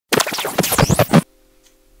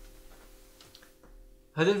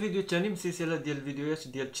هذا الفيديو الثاني من سلسله ديال الفيديوهات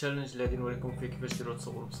ديال التشالنج اللي غادي نوريكم فيه كيفاش ديروا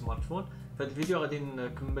تصوروا بالسمارت فون. في هذا الفيديو غادي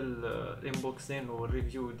نكمل الانبوكسين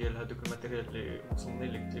والريفيو ديال هذوك الماتيريال اللي وصلني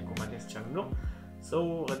اللي قلت لكم غادي نستعملوا.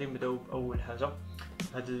 غادي نبداو باول حاجه.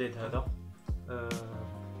 هذا الليد هذا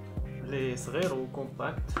اللي صغير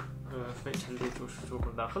وكومباكت، فايت حليته وشفتوه من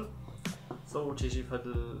الداخل. تيجي في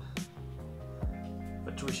هذا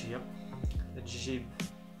التويشيه تجيب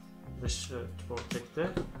باش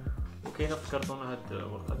تبروتيكتيه، وكاينه في الكرتونه هاد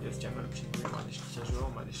الورقه ديال الاستعمال باش ما غاديش تحتاجوها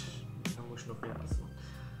وما غاديش تفهموا شنو فيها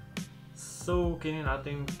اصلا. كاينين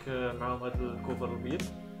عاطينك معاهم هاد الكوفر البيض،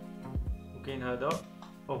 وكاين هذا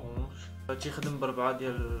اورانج تيخدم ب4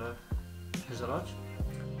 ديال الحجرات،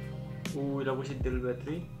 وإلا بغيتي دير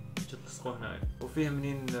الباتري تلصقوه هنايا، وفيه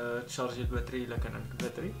منين تشارجي الباتري الا كان عندك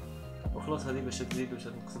باتري. وخلاص هذه باش تزيد ولا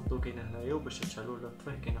تنقصدو كاينه هنايا، وباش تشعلو ولا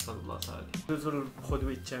تطفيه كاينه في هاد البلاصه هادي. ندوزو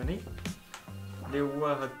للبرودوي الثاني اللي هو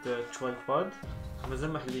هاد الترايباد.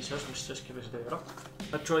 مازال ما حليتهاش ما شفتهاش كيفاش دايره.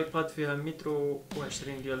 هاد الترايباد فيها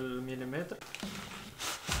 120 ديال المليمتر،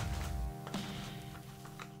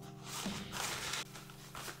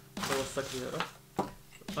 هو الصاك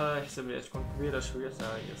ديالها يحسب ليها تكون كبيره شويه، حتى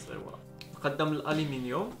هي صغيره. مقدم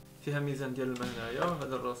الالومنيوم، فيها ميزان ديال الماء هنايا.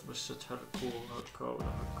 هذا الراس باش تحركو هكا ولا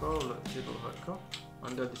هكا ولا تزيدو هكا،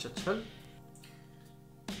 عندها هادي تتحل.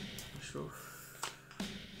 شوف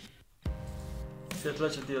فيها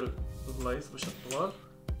 3 ديال البلايص باش الطوال،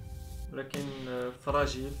 ولكن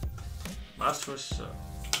فراجيل. معرفتش واش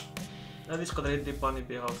هادي تقدر ديباني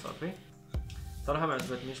بها وصافي. صراحه ما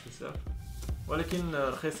عجبتنيش بزاف، ولكن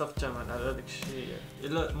رخيصه في الثمن على هذاك الشيء.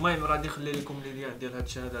 الا المهم غادي نخلي لكم لي ليان ديال هاد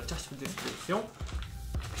الشهاده تحت في الديسكريبسيون،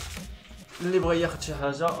 اللي بغى ياخذ شي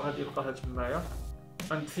حاجه غادي يلقاها تمايا.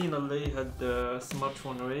 عند فينالي هاد سمارت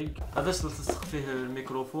فون ريغ هذا تلصق فيه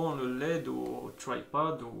الميكروفون والليد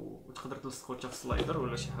والترايباد، وتقدر تلصقو حتى في سلايدر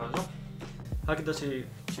ولا شي حاجه هكذا.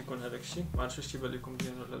 تيكون هذاك الشيء. ما عرفتش واش تيبان لكم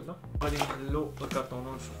مزيان ولا لا. غادي نحلو الكرتونه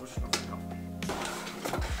ونشوفو شنو فيها.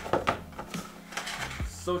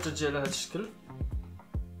 تجي على هذا الشكل،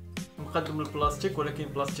 مقدم البلاستيك ولكن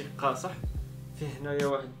بلاستيك قاصح. فيه هنايا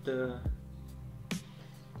واحد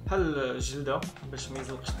بحال جلده باش ما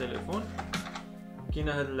يزلقش التليفون.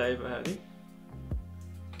 كاينه هاد اللعيبه هادي،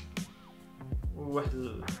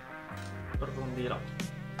 وواحد الرونديره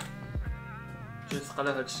تلصق على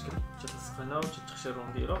هاد الشكل. تلصق هنا وتتخشي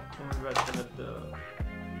الرونديره، ومن بعد هاد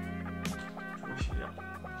شويه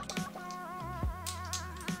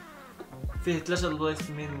فيه 3 البلايص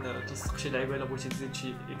من تلصق شي لعيبه. الا بغيتي تزيد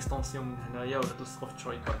شي اكستنسيون من هنايا ولا تلصقو في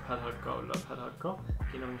الترايباد بحال هكا ولا بحال هكا،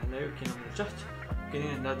 كاينه من هنايا وكاينه من التحت.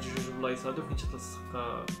 كاينين هنا هاد جوج بلايص هادو فين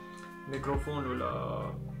تلصق ميكروفون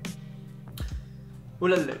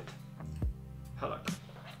ولا الليد بحال هكا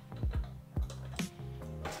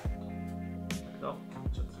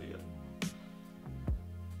تتزيد.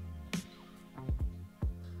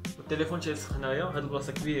 والتليفون تيلصق هنايا. هاد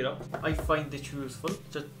البلاصه كبيره. I find it useful.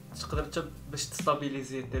 تقدر حتى باش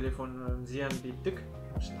تستابيليزي التليفون مزيان بيدك،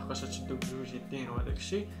 باش تلحقاش تشدو بجوج يدين وهداك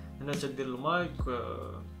الشيء. هنا تدير المايك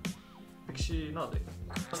داكشي ناضي.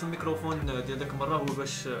 الميكروفون ديال داك المره هو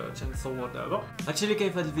باش تنصور دابا. هادشي اللي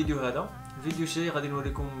كاين في هذا الفيديو هذا. الفيديو الجاي غادي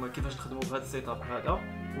نوريكم كيفاش نخدموا بهذا السيتاب هذا،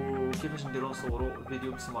 وكيفاش نصوروا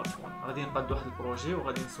الفيديو بالسمارت فون. غادي نقاد واحد البروجي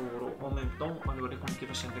وغادي نصوروا اون ميم طون، ونوريكم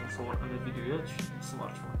كيفاش نصور انا الفيديوهات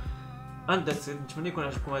بالسمارت فون. نتمنى يكون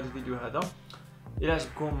عجبكم هذا الفيديو هذا. الى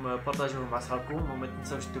عجبكم بارطاجيوه مع صحابكم، وما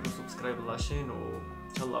تنساوش ديروا سبسكرايب لاشين،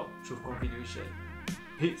 وان شاء الله نشوفكم في الفيديو الجاي.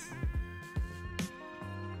 بيس.